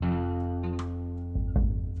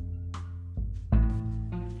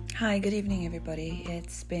Hi, good evening, everybody.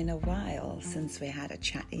 It's been a while since we had a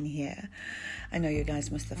chat in here. I know you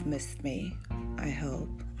guys must have missed me, I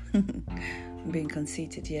hope. I'm being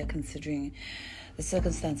conceited here considering the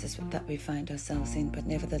circumstances that we find ourselves in, but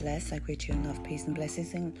nevertheless, I greet you in love, peace, and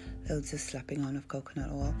blessings, and loads of slapping on of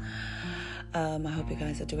coconut oil. I hope you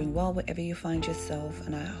guys are doing well wherever you find yourself,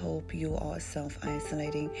 and I hope you are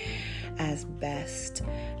self-isolating as best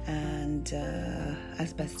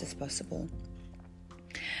as possible.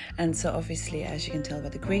 And so obviously, as you can tell by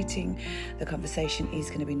the greeting, the conversation is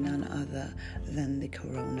going to be none other than the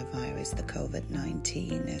coronavirus, the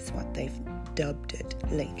COVID-19 is what they've dubbed it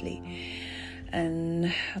lately.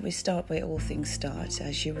 And we start where all things start.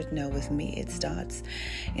 As you would know, with me, it starts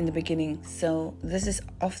in the beginning. So this is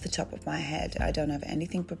off the top of my head. I don't have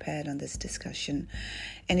anything prepared on this discussion,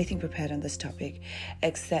 anything prepared on this topic,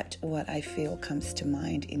 except what I feel comes to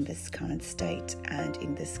mind in this current state and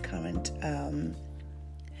in this current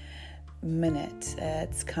minute.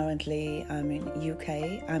 It's currently, I'm in the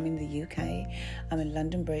UK. I'm in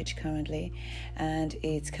London Bridge currently, and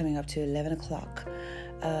it's coming up to 11 o'clock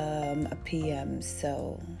p.m.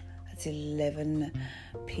 So it's 11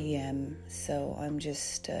 p.m. So I'm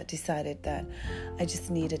just decided that I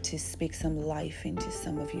just needed to speak some life into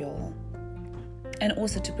some of y'all. And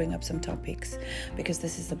also to bring up some topics, because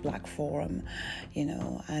this is a Black forum,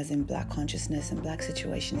 as in Black consciousness and Black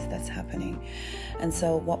situations that's happening. And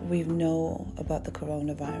so what we know about the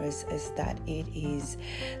coronavirus is that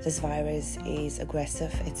this virus is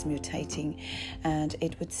aggressive, it's mutating, and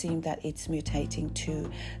it would seem that it's mutating to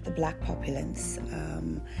the Black populace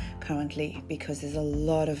currently, because there's a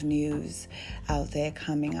lot of news out there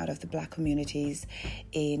coming out of the Black communities,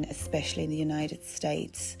 especially in the United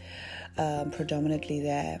States. Predominantly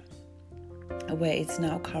there, where it's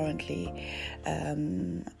now currently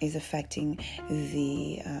is affecting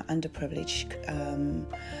the underprivileged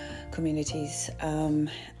communities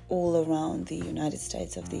all around the United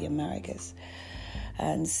States of the Americas.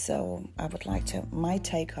 And so my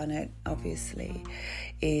take on it, obviously,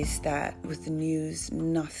 is that with the news,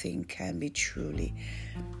 nothing can be truly,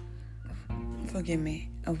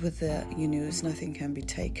 with the news, nothing can be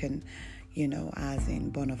taken as in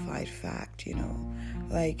bona fide fact.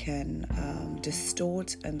 They can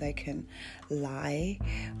distort and they can lie,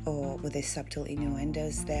 or with their subtle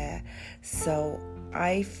innuendos there. So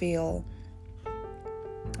I feel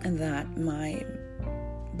that my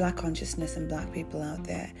Black consciousness and Black people out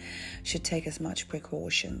there should take as much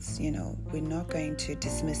precautions. We're not going to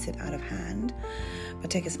dismiss it out of hand, but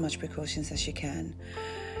take as much precautions as you can.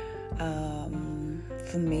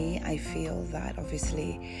 For me, I feel that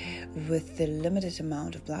obviously with the limited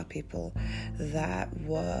amount of Black people that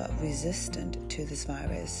were resistant to this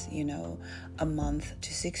virus, a month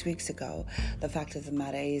to 6 weeks ago, the fact of the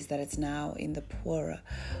matter is that it's now in the poorer,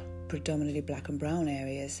 predominantly Black and brown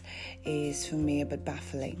areas, is for me a bit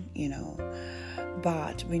baffling,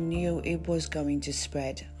 But we knew it was going to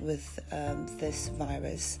spread with this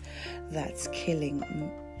virus that's killing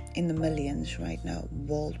in the millions right now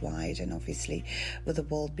worldwide, and obviously with the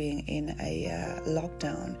world being in a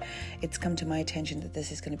lockdown, it's come to my attention that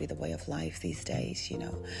this is going to be the way of life these days.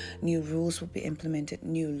 New rules will be implemented,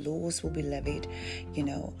 new laws will be levied,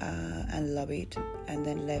 and lobbied and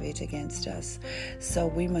then levied against us. So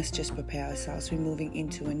we must just prepare ourselves. We're moving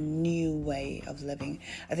into a new way of living.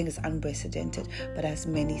 I think it's unprecedented, but as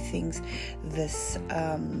many things, this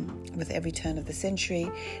with every turn of the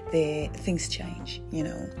century, things change,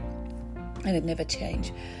 and it never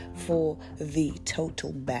changed for the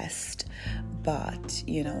total best. But,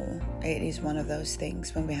 it is one of those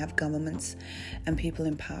things when we have governments and people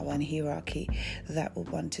in power and hierarchy that will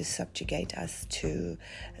want to subjugate us to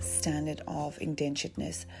a standard of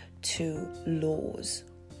indenturedness, to laws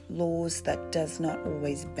that does not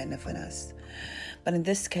always benefit us. But in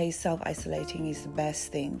this case, self-isolating is the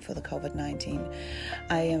best thing for the COVID-19.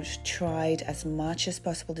 I have tried as much as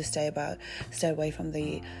possible to stay away from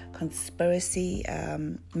the conspiracy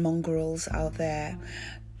mongrels out there,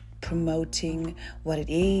 promoting what it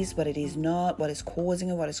is not, what is causing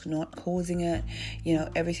it, what is not causing it.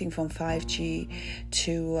 Everything from 5G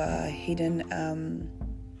to hidden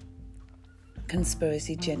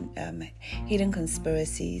hidden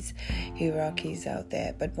conspiracies, hierarchies out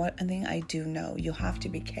there. But one thing I do know, you have to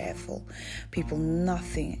be careful. People,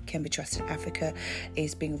 nothing can be trusted. Africa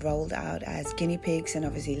is being rolled out as guinea pigs and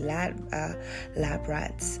obviously lab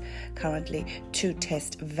rats currently to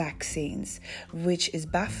test vaccines, which is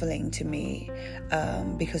baffling to me,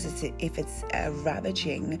 because if it's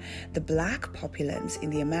ravaging the Black populace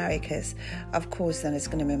in the Americas, of course then it's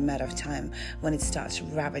going to be a matter of time when it starts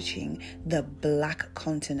ravaging the black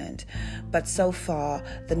continent. But so far,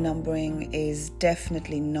 the numbering is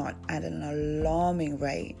definitely not at an alarming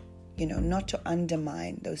rate. Not to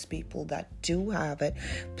undermine those people that do have it.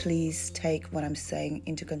 Please take what I'm saying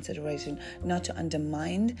into consideration. Not to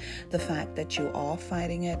undermine the fact that you are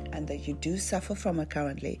fighting it and that you do suffer from it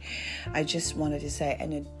currently. I just wanted to say,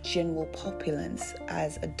 in a general populace,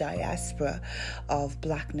 as a diaspora of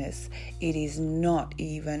blackness, it is not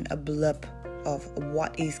even a blip of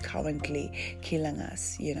what is currently killing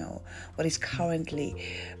us, what is currently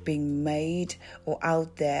being made or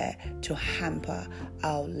out there to hamper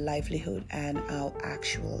our livelihood and our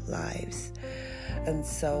actual lives. And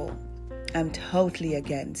so I'm totally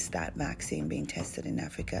against that vaccine being tested in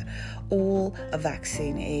Africa. All a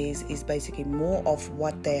vaccine is basically more of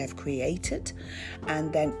what they have created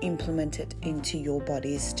and then implemented into your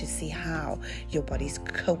bodies to see how your bodies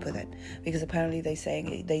cope with it. Because apparently they're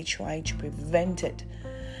saying they're trying to prevent it.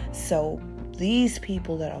 So these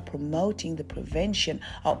people that are promoting the prevention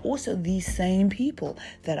are also these same people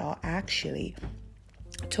that are actually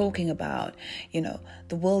talking about,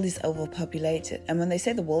 the world is overpopulated. And when they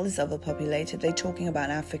say the world is overpopulated, they're talking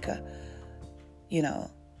about Africa. They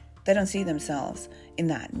don't see themselves in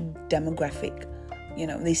that demographic.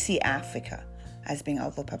 They see Africa as being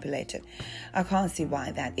overpopulated. I can't see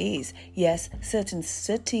why that is. Yes, certain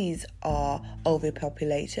cities are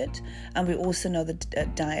overpopulated, and we also know the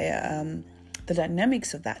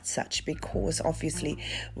dynamics of that such, because obviously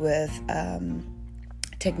with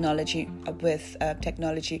technology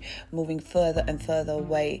moving further and further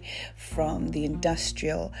away from the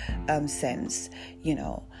industrial sense,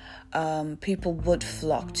 people would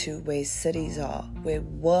flock to where cities are, where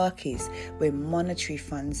work is, where monetary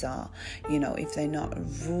funds are. If they're not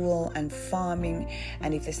rural and farming,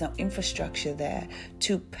 and if there's no infrastructure there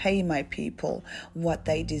to pay my people what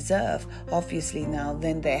they deserve, obviously now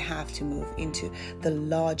then they have to move into the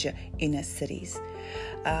larger inner cities.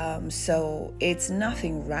 So it's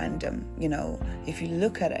nothing random, if you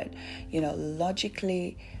look at it,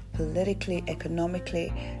 logically, politically,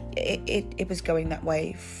 economically, it was going that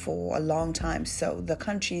way for a long time. So the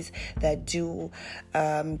countries that do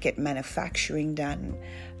get manufacturing done,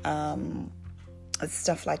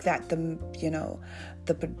 stuff like that,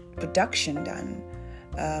 the production done,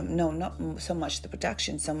 no, not so much the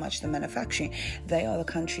production, so much the manufacturing. They are the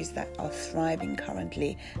countries that are thriving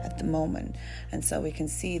currently at the moment. And so we can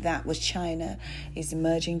see that with China is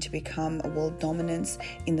emerging to become a world dominance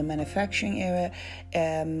in the manufacturing area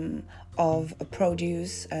of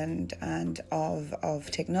produce and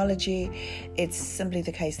of technology. It's simply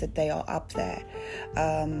the case that they are up there.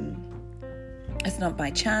 It's not by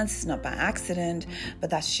chance, it's not by accident, but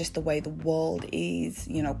that's just the way the world is,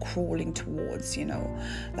 crawling towards,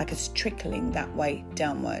 like it's trickling that way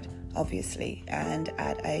downward, obviously, and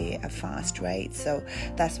at a fast rate. So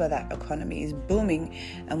that's why that economy is booming,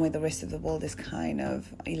 and where the rest of the world is kind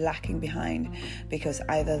of lacking behind, because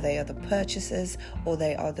either they are the purchasers or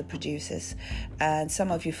they are the producers. And some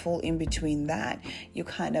of you fall in between that. You're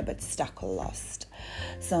kind of but stuck or lost.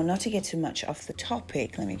 So not to get too much off the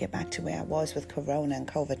topic, let me get back to where I was with Corona and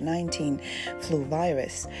COVID-19 flu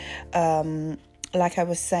virus. Like I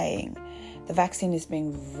was saying, the vaccine is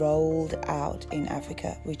being rolled out in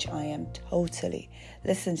Africa, which I am totally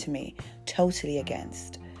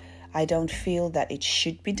against. I don't feel that it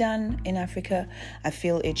should be done in Africa. I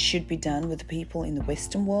feel it should be done with the people in the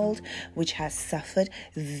Western world, which has suffered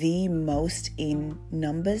the most in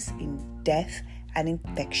numbers, in death and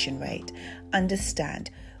infection rate.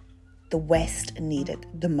 Understand, the West needed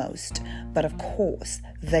the most. But of course,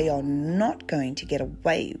 they are not going to get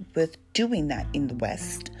away with doing that in the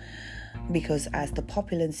West, because as the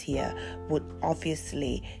populace here would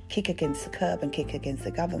obviously kick against the curb and kick against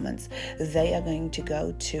the governments, they are going to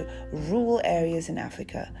go to rural areas in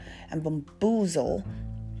Africa and bamboozle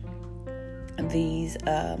these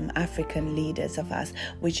African leaders of us,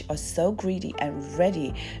 which are so greedy and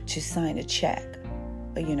ready to sign a check,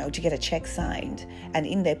 to get a check signed and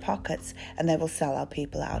in their pockets, and they will sell our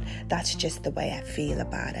people out. That's just the way I feel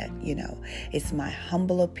about it. It's my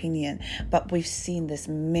humble opinion, but we've seen this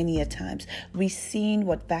many a times. We've seen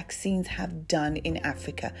what vaccines have done in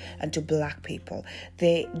Africa and to black people.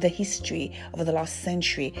 The history of the last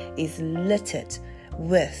century is littered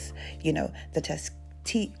with,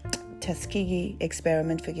 the Tuskegee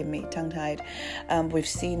experiment, forgive me, tongue-tied. We've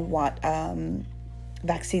seen what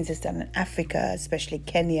vaccines has done in Africa, especially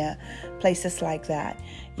Kenya, places like that,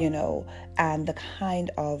 and the kind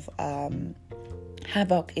of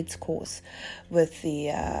havoc its course, with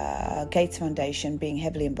the Gates Foundation being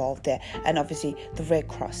heavily involved there, and obviously the Red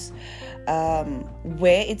Cross.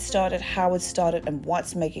 Where it started, how it started, and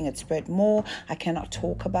what's making it spread more, I cannot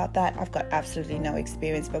talk about that. I've got absolutely no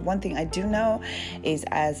experience. But one thing I do know is,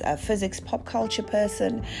 as a physics pop culture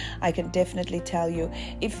person, I can definitely tell you,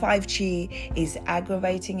 if 5G is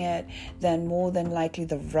aggravating it, then more than likely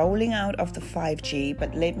the rolling out of the 5G.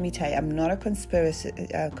 But let me tell you, I'm not a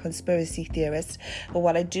conspiracy theorist, but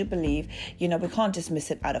what I do believe, we can't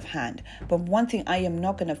dismiss it out of hand. But one thing I am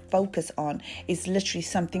not going to focus on is literally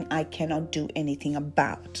something I cannot do anything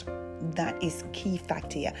about. That is key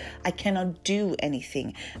factor here. I cannot do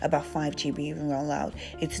anything about 5G being rolled out.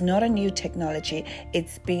 It's not a new technology.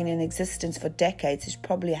 It's been in existence for decades. It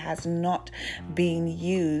probably has not been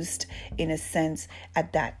used in a sense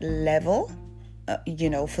at that level,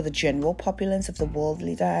 for the general populace of the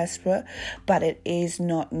worldly diaspora, but it is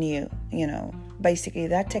not new. Basically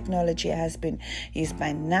that technology has been used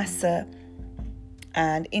by NASA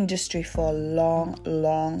and industry for a long,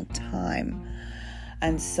 long time.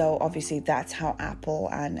 And so obviously that's how Apple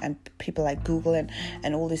and people like Google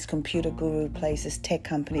and all these computer guru places, tech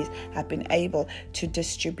companies, have been able to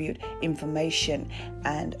distribute information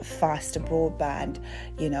and faster broadband,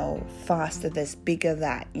 faster this, bigger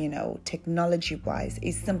that, technology-wise,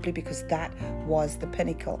 is simply because that was the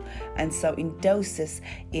pinnacle. And so in doses,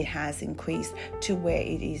 it has increased to where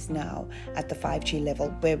it is now at the 5G level,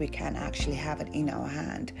 where we can actually have it in our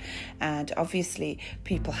hand. And obviously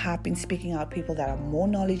people have been speaking out, people that are more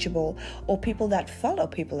knowledgeable, or people that follow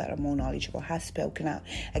people that are more knowledgeable, has spoken out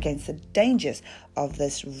against the dangers of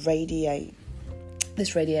this radiation,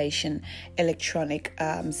 electronic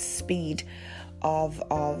speed of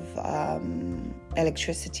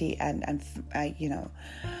electricity and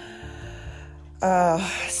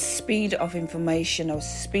speed of information, or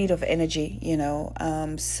speed of energy.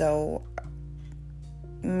 So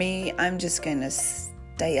I'm just gonna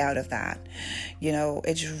stay out of that.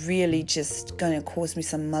 It's really just going to cause me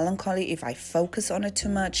some melancholy if I focus on it too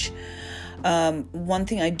much. One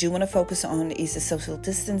thing I do want to focus on is the social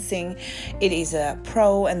distancing. It is a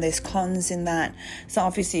pro and there's cons in that. So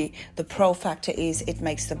obviously the pro factor is it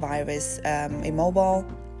makes the virus immobile.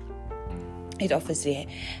 It obviously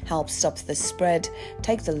helps stop the spread,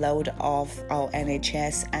 take the load off our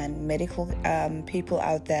NHS and medical people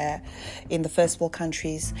out there in the first world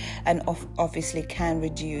countries, and obviously can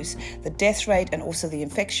reduce the death rate and also the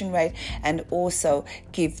infection rate, and also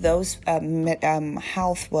give those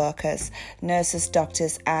health workers, nurses,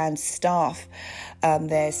 doctors and staff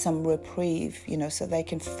there's some reprieve, so they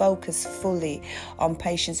can focus fully on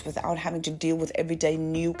patients without having to deal with everyday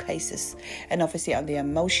new cases, and obviously on the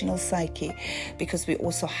emotional psyche, because we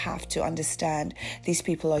also have to understand these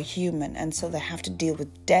people are human, and so they have to deal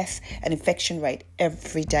with death and infection rate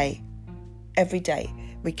every day.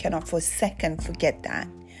 We cannot for a second forget that.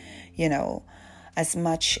 As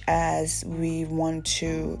much as we want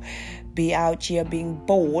to be out here being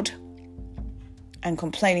bored and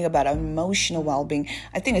complaining about our emotional well-being,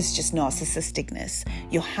 I think it's just narcissisticness.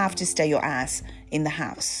 You have to stay your ass in the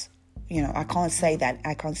house. I can't say that.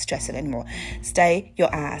 I can't stress it anymore. Stay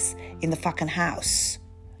your ass in the fucking house.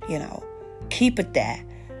 Keep it there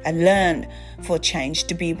and learn for a change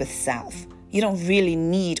to be with self. You don't really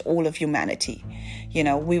need all of humanity.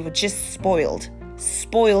 We were just spoiled,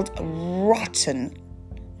 rotten.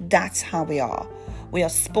 That's how we are. We are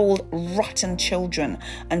spoiled, rotten children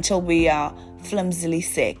until we are flimsily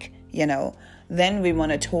sick, Then we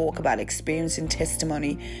want to talk about experiencing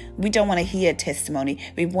testimony. We don't want to hear testimony.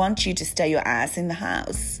 We want you to stay your ass in the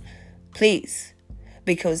house, please.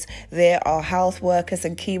 Because there are health workers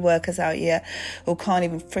and key workers out here who can't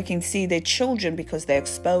even freaking see their children because they're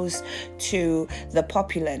exposed to the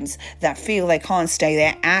populace that feel they can't stay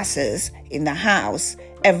their asses in the house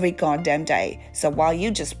every goddamn day. So while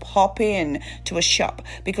you just pop in to a shop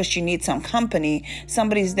because you need some company,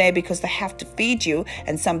 somebody's there because they have to feed you,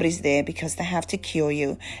 and somebody's there because they have to cure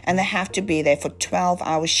you, and they have to be there for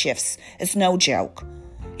 12-hour shifts. It's no joke.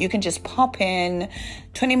 You can just pop in,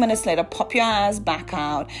 20 minutes later, pop your ass back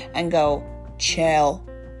out and go chill.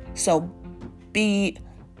 So be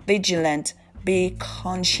vigilant, be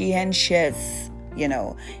conscientious,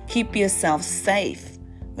 keep yourself safe.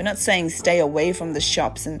 We're not saying stay away from the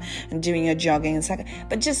shops and doing your jogging and stuff,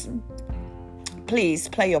 but just please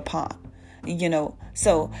play your part,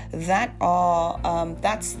 So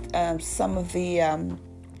that's some of the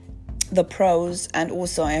pros, and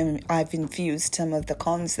also I've infused some of the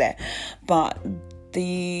cons there. But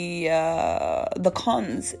the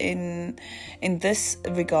cons in this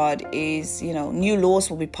regard is, new laws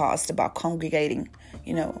will be passed about congregating,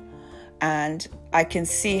 And I can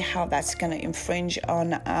see how that's going to infringe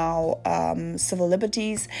on our civil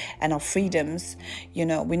liberties and our freedoms. You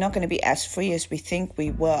know, we're not going to be as free as we think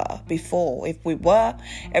we were before. If we were,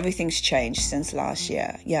 everything's changed since last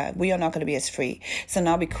year. Yeah, we are not going to be as free. So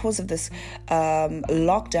now because of this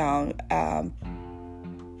lockdown,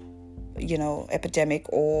 epidemic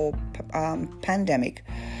or pandemic,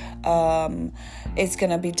 it's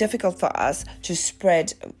going to be difficult for us to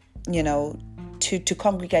spread, to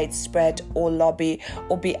congregate, spread, or lobby,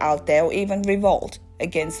 or be out there, or even revolt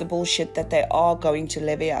against the bullshit that they are going to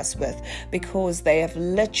levy us with, because they have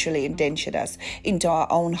literally indentured us into our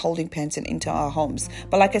own holding pens and into our homes.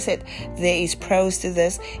 But like I said, there is pros to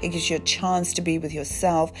this. It gives you a chance to be with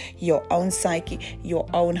yourself, your own psyche, your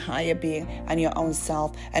own higher being, and your own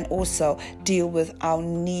self, and also deal with our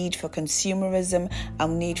need for consumerism, our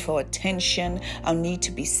need for attention, our need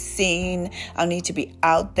to be seen, our need to be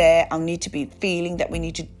out there, our need to be feeling that we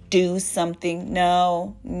need to do something.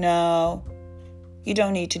 No. You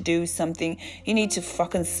don't need to do something. You need to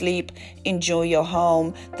fucking sleep, enjoy your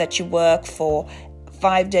home that you work for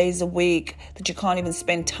 5 days a week, that you can't even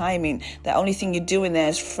spend time in. The only thing you're doing there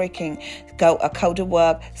is freaking go to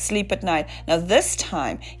work, sleep at night. Now this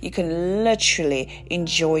time, you can literally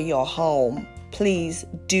enjoy your home. Please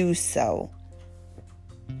do so.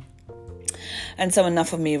 And so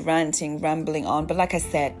enough of me rambling on. But like I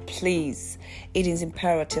said, please, it is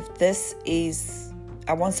imperative. This is...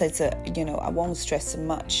 I won't say I won't stress it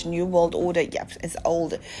much. New world order, yeah, it's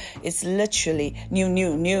old. It's literally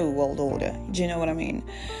new world order. Do you know what I mean?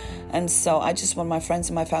 And so I just want my friends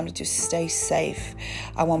and my family to stay safe.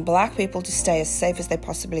 I want black people to stay as safe as they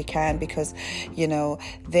possibly can, because,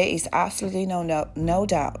 there is absolutely no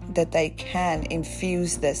doubt that they can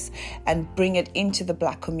infuse this and bring it into the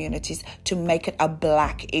black communities to make it a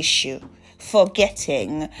black issue,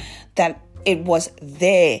 forgetting that it was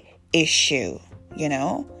their issue.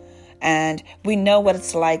 And we know what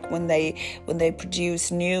it's like when they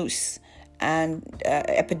produce news and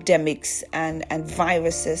epidemics and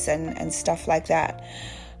viruses and stuff like that.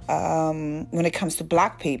 When it comes to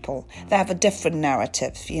black people, they have a different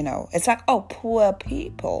narrative, It's like, oh, poor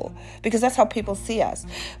people, because that's how people see us.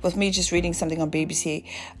 With me just reading something on BBC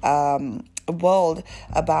World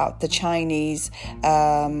about the Chinese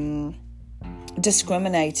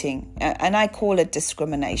discriminating, and I call it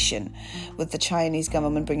discrimination, with the Chinese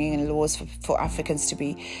government bringing in laws for Africans to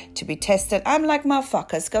be tested. I'm like,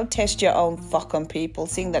 motherfuckers, go test your own fucking people,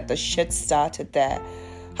 seeing that the shit started there.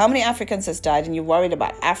 How many Africans has died and you're worried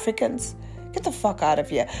about Africans? Get the fuck out of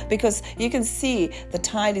here, because you can see the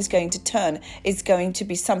tide is going to turn. It's going to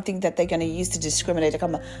be something that they're going to use to discriminate.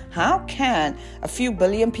 How can a few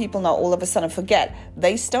billion people now all of a sudden forget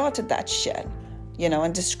they started that shit?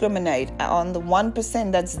 And discriminate on the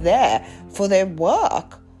 1% that's there for their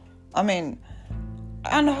work. I mean,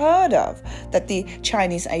 unheard of that the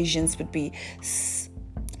Chinese Asians would be...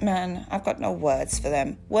 Man, I've got no words for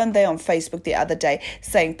them. Weren't they on Facebook the other day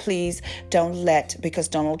saying, please don't because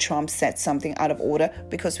Donald Trump said something out of order,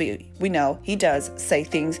 because we know he does say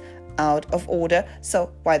things out of order,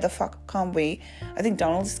 so why the fuck can't we? I think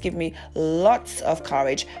Donald's given me lots of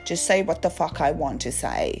courage to say what the fuck I want to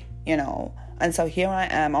say, And so here I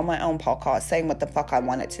am on my own podcast saying what the fuck I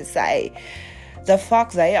wanted to say. The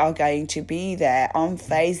fuck they are going to be there on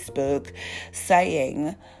Facebook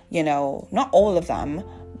saying, not all of them,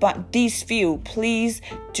 but these few, please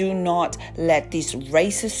do not let these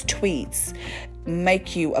racist tweets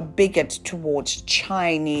make you a bigot towards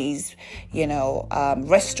Chinese,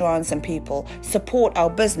 restaurants and people. Support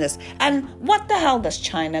our business. And what the hell does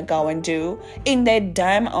China go and do in their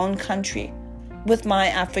damn own country with my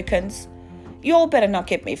Africans? You all better not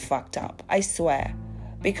get me fucked up, I swear.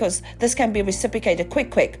 Because this can be reciprocated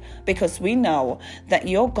quick, because we know that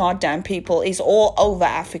your goddamn people is all over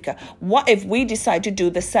Africa. What if we decide to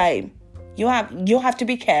do the same? You have to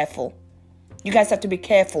be careful. You guys have to be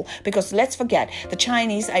careful, because let's forget, the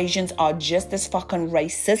Chinese Asians are just as fucking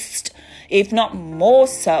racist, if not more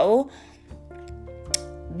so,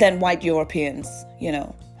 than white Europeans,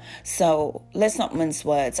 So let's not mince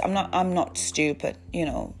words. I'm not stupid,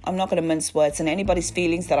 I'm not going to mince words and anybody's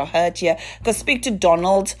feelings that are hurt here. Go speak to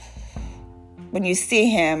Donald when you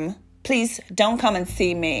see him. Please don't come and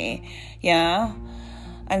see me. Yeah.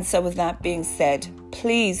 And so with that being said,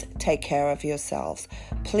 Please take care of yourselves.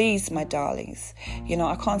 Please, my darlings.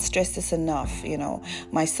 I can't stress this enough.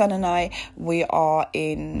 My son and I, we are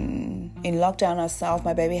in lockdown ourselves.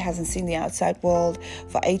 My baby hasn't seen the outside world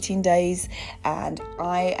for 18 days. And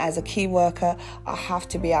I, as a key worker, I have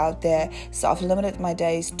to be out there. So I've limited my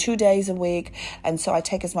days 2 days a week. And so I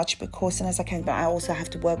take as much precaution as I can. But I also have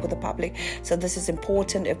to work with the public. So this is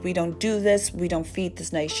important. If we don't do this, we don't feed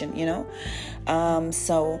this nation,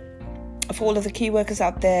 So for all of the key workers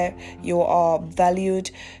out there, you are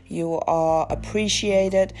valued, you are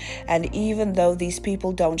appreciated, and even though these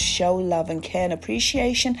people don't show love and care and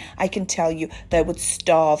appreciation, I can tell you they would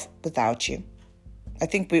starve without you. I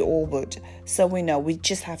think we all would. So we know we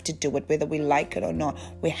just have to do it, whether we like it or not.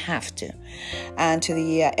 We have to. And to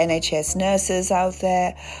the NHS nurses out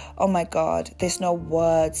there, oh my God, there's no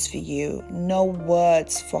words for you. No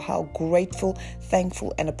words for how grateful,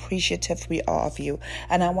 thankful, and appreciative we are of you.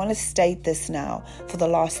 And I want to state this now for the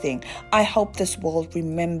last thing. I hope this world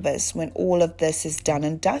remembers when all of this is done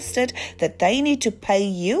and dusted that they need to pay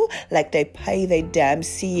you like they pay their damn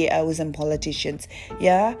CEOs and politicians.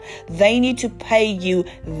 Yeah? They need to pay you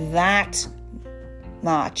that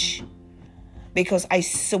much, because I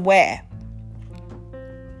swear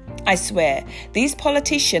these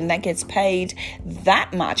politicians that gets paid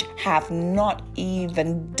that much have not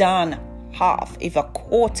even done half, if a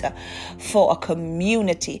quarter, for a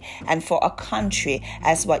community and for a country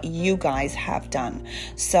as what you guys have done.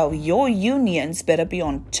 So your unions better be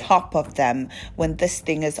on top of them when this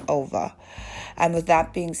thing is over. And with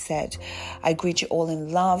that being said, I greet you all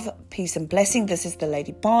in love, peace and blessing. This is the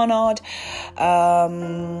Lady Barnard.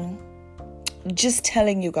 Just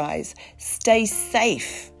telling you guys, stay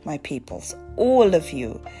safe, my peoples. All of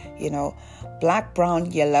you, black, brown,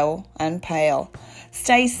 yellow, and pale.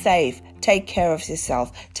 Stay safe. Take care of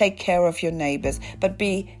yourself. Take care of your neighbors. But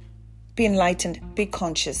be enlightened. Be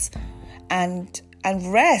conscious. And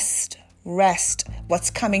rest. Rest.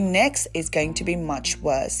 What's coming next is going to be much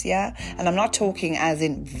worse, yeah? And I'm not talking as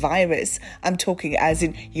in virus. I'm talking as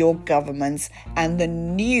in your governments and the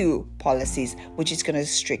new policies, which is going to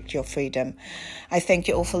restrict your freedom. I thank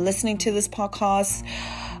you all for listening to this podcast.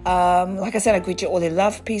 Like I said, I greet you all in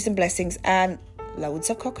love, peace and blessings, and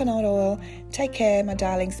loads of coconut oil. Take care, my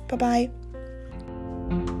darlings. Bye-bye.